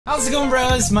How's it going,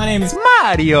 bros? My name is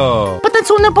Mario!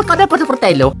 Patansunan po kada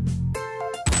portelo.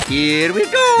 Here we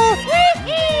go!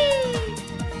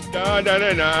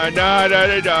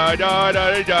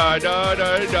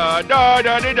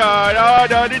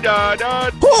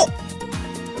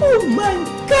 Oh my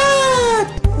God!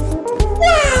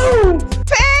 Wow!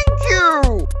 Thank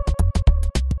you!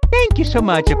 Thank you so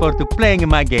much for playing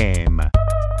my game.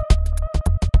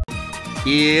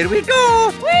 Here we go!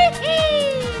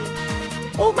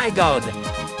 Oh my God!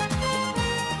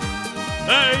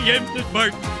 I am the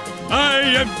smart. I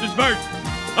am the smart.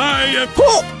 I am.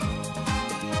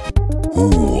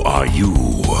 Who are you?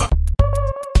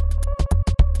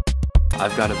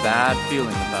 I've got a bad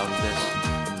feeling about this.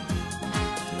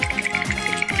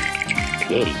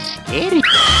 Very scary.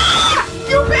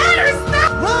 You better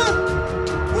stop! Run!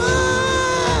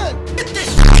 Run! Get this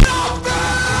shit off me!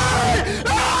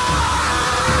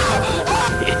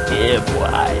 Yeah,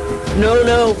 boy.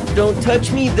 No, don't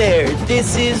touch me there.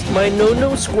 This is my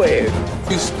no square.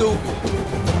 You stupid.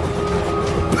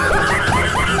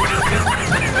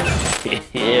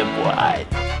 Yeah, boy.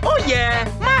 Oh yeah!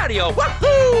 Mario!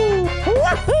 Wahoo!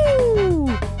 Wahoo!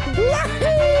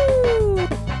 Wahoo!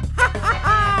 Ha ha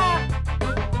ha!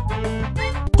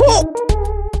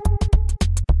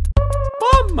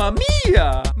 Mamma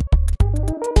mia!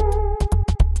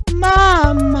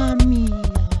 Mamma mia.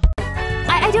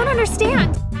 I don't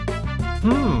understand.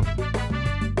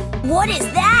 What is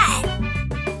that?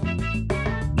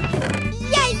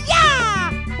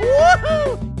 Yeah!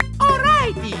 Woohoo!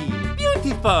 Alrighty!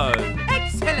 Beautiful!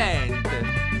 Excellent!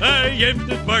 I am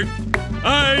the smart.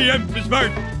 I am the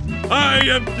smart. I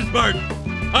am the smart.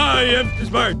 I am the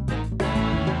smart.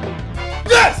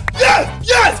 Yes! Yes!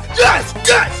 Yes! Yes!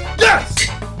 Yes! Yes!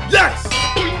 Yes!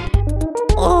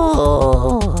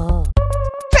 Oh.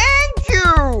 Thank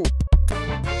you!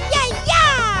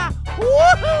 Yeah!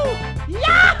 Woohoo!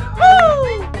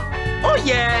 Yahoo! Oh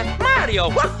yeah! Mario!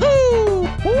 Wahoo!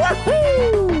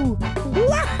 Wahoo!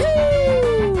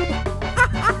 Wahoo! Ha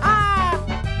ha ha!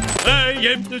 I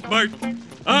am the smart.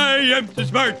 I am the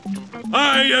smart.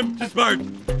 I am the smart.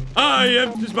 I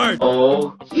am the smart.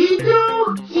 Okie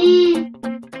dokie.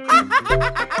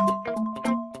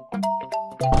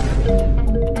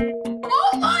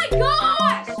 Oh my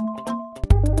gosh!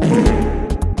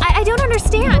 I don't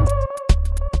understand.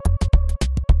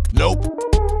 Nope.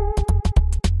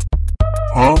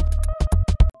 Huh?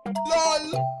 LOL.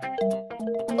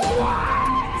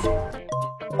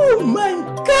 Oh my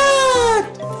God!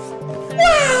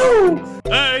 Wow!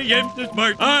 I am the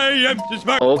smart. I am the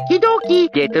smart. Okie dokie,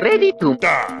 get ready to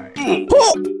Die.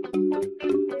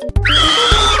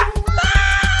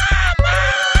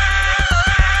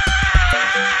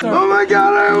 Oh my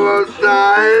God, I almost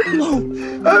died.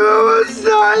 I almost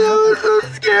died. That was so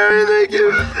scary. Thank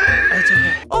you.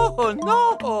 Oh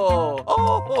no! Oh!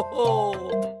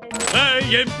 I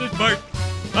am the smart.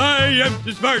 I am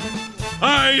the smart.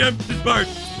 I am the smart.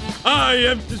 I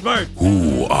am the smart.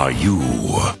 Who are you?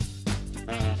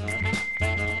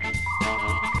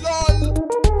 LOL.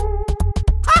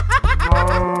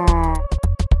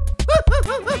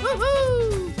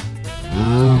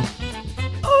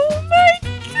 Oh my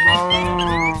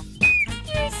God!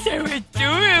 You're so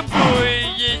adorable!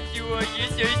 Yes, you are.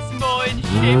 You're so small and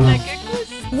shaped like a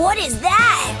goose. What is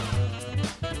that?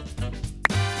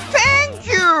 Thank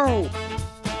you!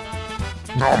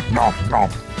 Nom nom nom.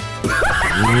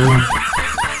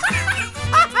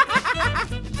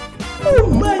 Oh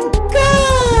my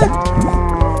God!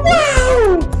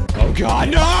 Wow! Oh God,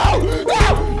 no!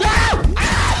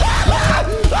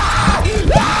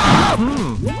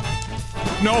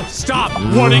 No, stop!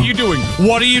 What are you doing?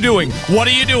 What are you doing? What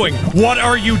are you doing? What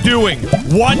are you doing?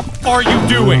 What are you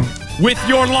doing with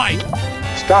your life?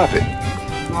 Stop it.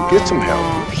 Get some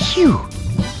help. Phew!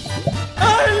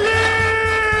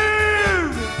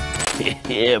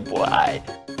 Yeah, boy.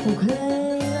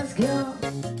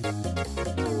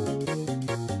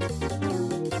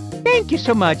 Thank you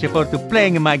so much for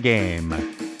playing my game.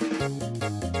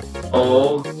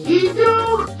 Okie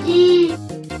dokie.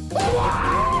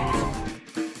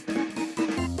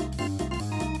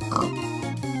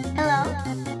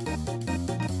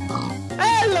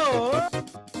 Hello!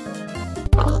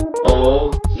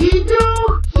 Okie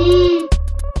dokie.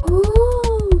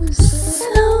 Ooh,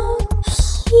 so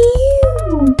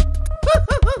cute.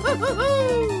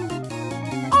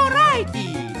 Alrighty!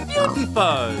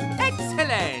 Beautiful!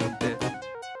 Excellent!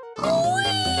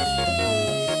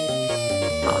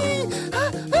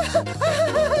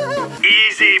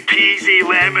 Easy peasy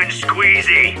lemon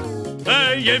squeezy.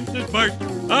 I am the smart.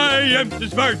 I am the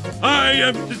smart. I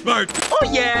am the smart. Oh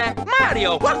yeah!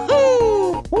 Mario!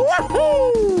 Wahoo!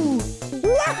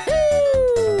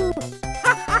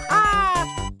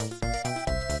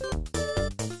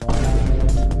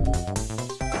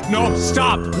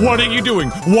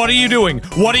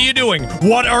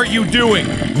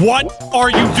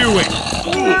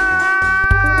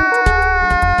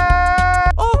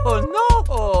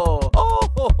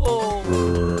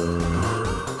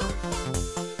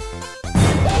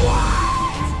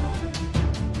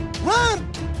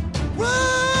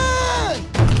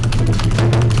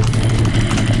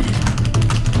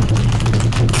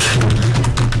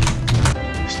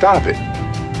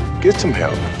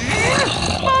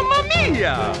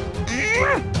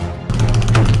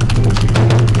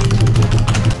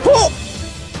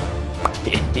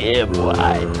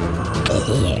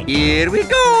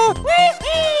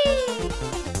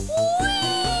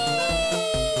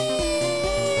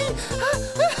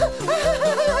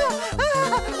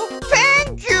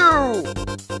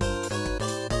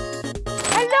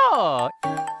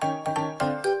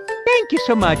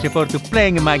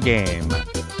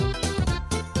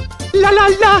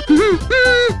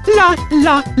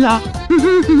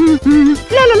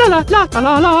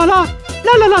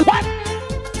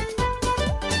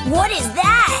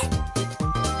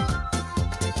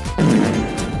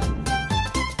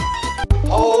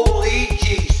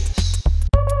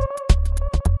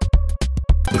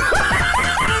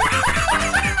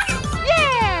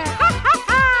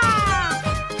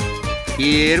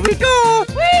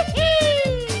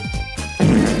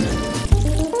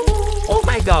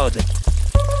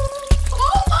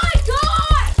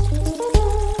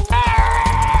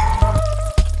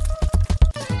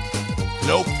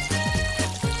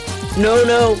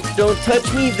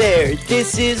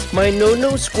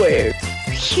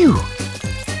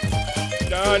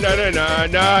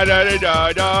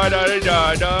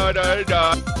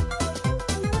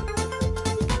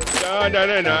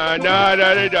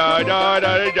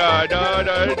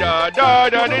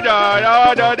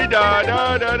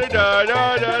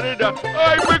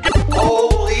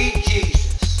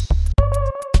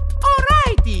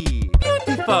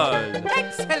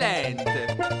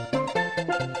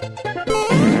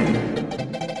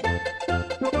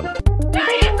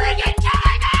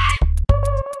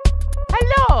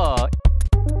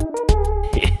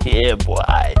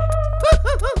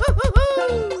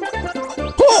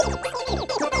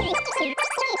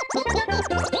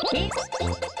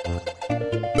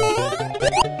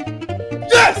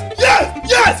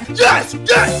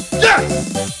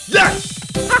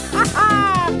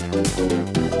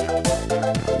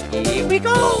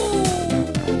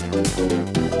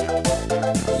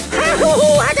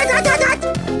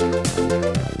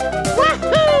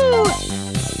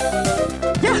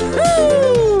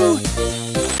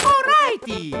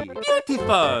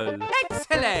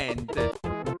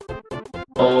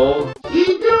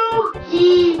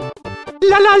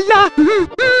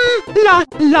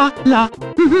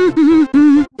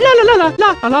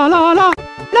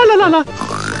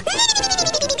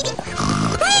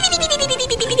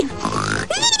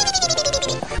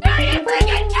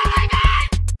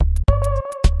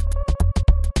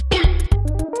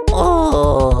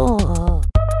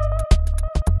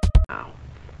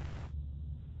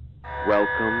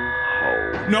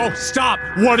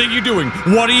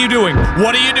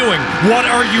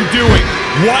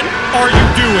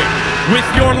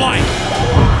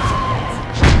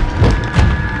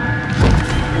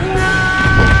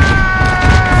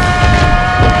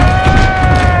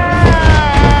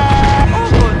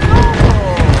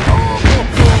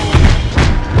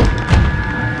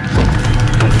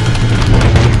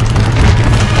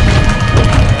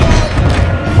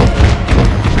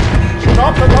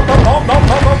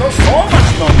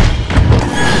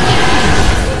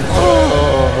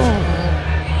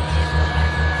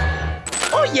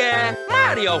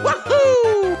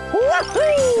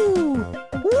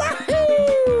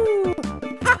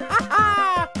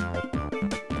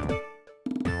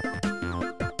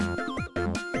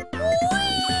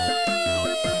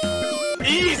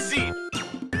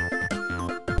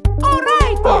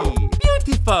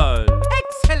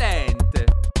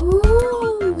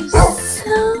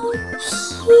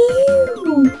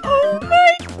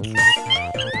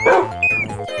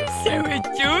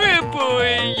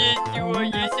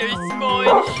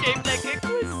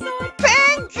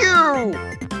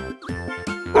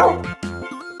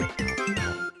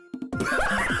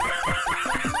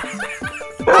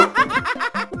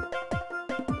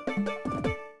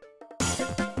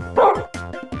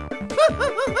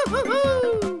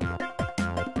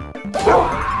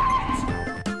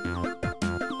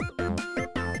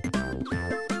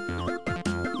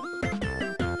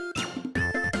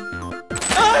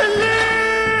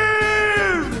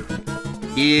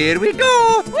 Here we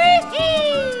go!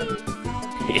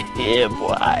 Yeah,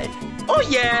 boy. Oh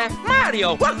yeah,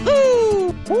 Mario!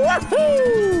 Wahoo!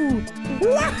 Wahoo!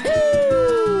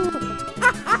 Wahoo!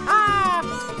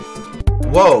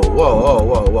 Whoa, whoa, whoa,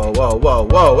 whoa, whoa, whoa, whoa,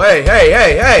 whoa, hey, hey,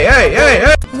 hey, hey, hey, hey,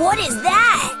 hey! What is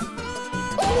that?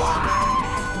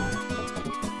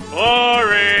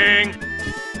 Boring.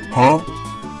 Huh?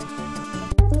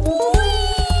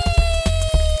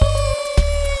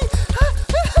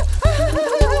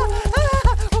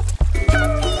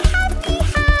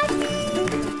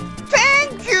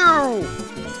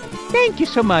 Thank you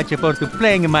so much for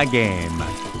playing my game.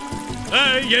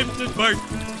 I am so smart.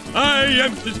 I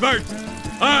am so smart.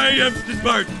 I am so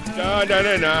smart. Da da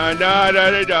da da da da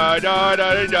da da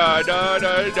da da da da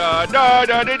da da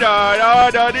da da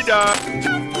da da da da.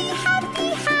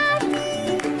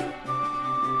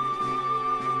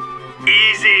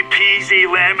 Easy peasy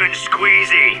lemon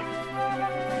squeezy.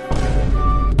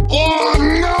 Oh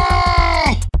no!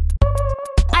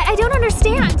 I don't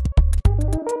understand.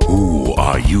 Who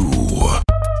are you?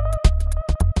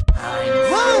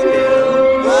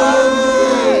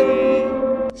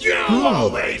 You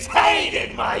always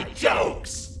hated my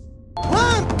jokes.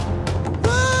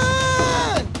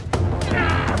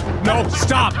 No,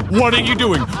 stop. What are you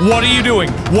doing? What are you doing?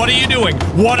 What are you doing?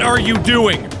 What are you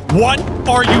doing? What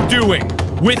are you doing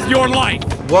with your life?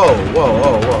 Whoa, whoa,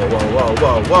 whoa, whoa, whoa, whoa,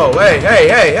 whoa, whoa, hey, hey,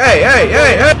 hey, hey, hey,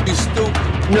 hey, hey! You stupid.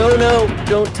 No, no,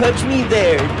 don't touch me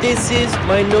there. This is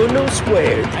my no-no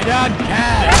square. I don't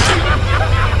care.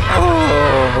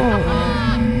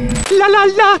 La la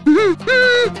la, la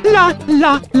la la,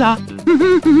 la la la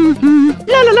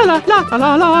la la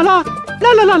la la la, la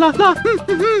la la la la.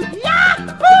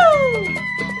 Yahoo!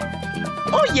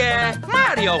 Oh yeah,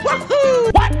 Mario!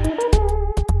 Wahoo! What?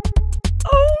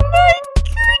 Oh my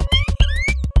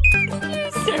goodness!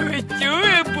 You're so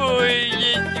adorable.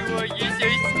 Yes, you are. You're so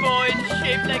small and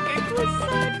shaped like a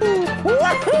croissant.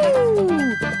 Wahoo!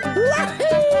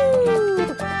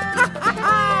 Wahoo! Ha ha ha!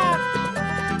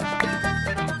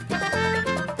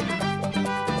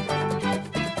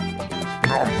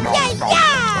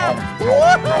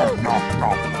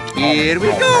 Here we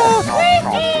go!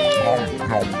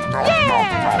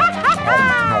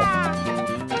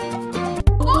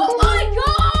 Oh my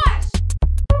gosh!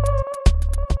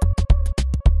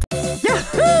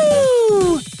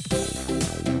 Yahoo!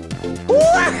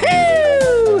 Wahoo!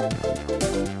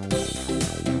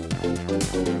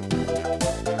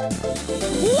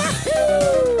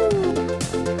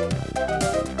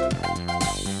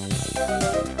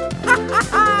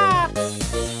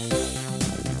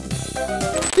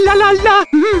 La la la,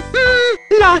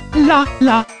 la la la, la la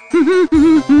la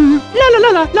la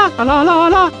la la la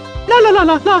la, la la la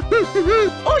la la.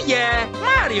 Oh yeah,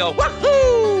 Mario!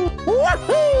 Wahoo!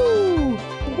 Wahoo!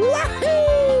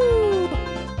 Wahoo!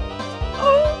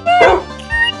 Oh my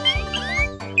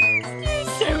goodness! You're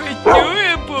so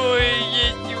adorable.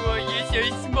 Yes, you are. You're so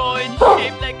small and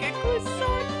shaped like a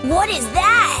croissant. What is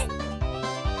that?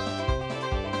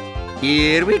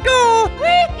 Here we go!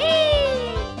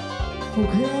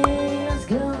 Okay, let's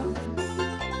go.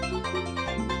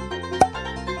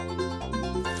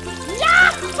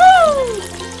 Yahoo!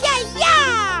 Yeah,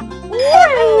 yeah! Woo!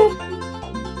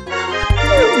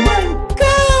 Oh my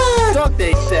God! Dog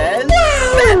Day says,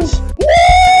 Fetch!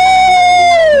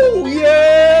 Woo!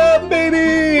 Yeah,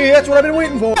 baby! That's what I've been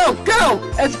waiting for. go, go,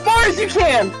 as far as you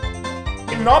can.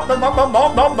 No, no, no, no,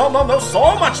 no, no, no, no, no,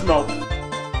 so much no.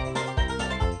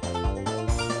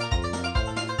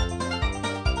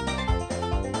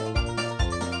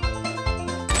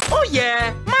 Oh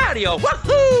yeah, Mario!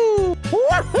 Wahoo!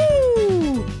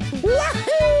 Wahoo!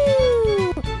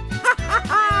 Wahoo! Ha ha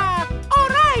ha!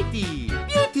 Alrighty!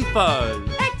 Beautiful!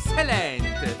 Excellent!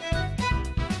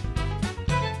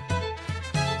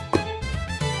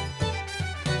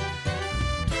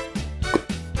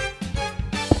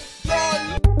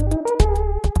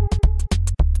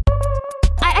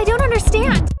 I don't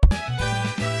understand.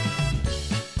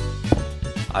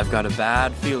 I've got a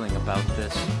bad feeling about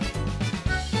this.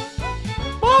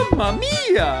 Mamma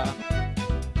mia!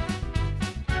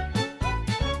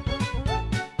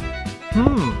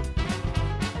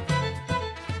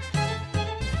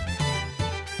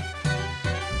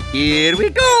 Here we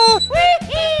go!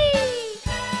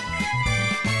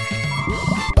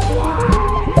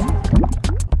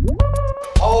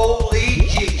 Holy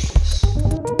Jesus!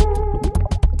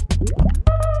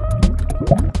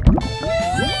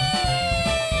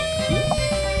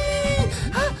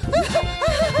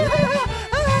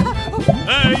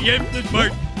 I am the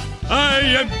smart. I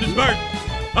am the smart.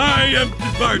 I am the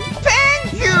smart.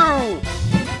 Thank you!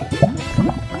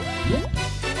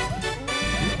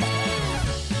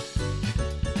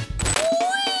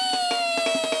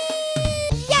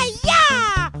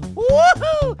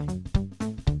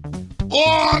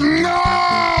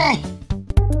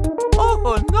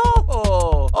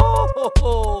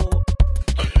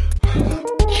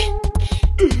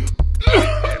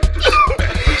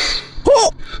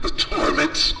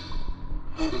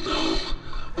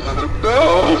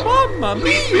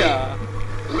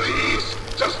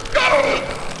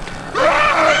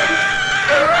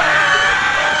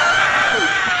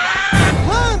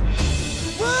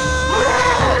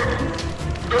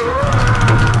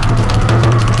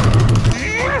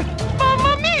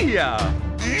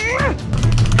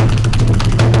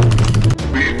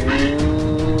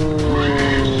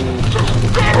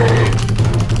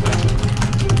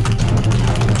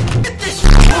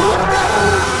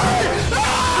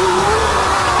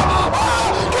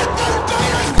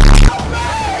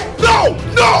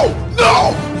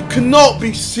 cannot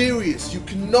be serious. You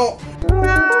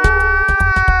cannot.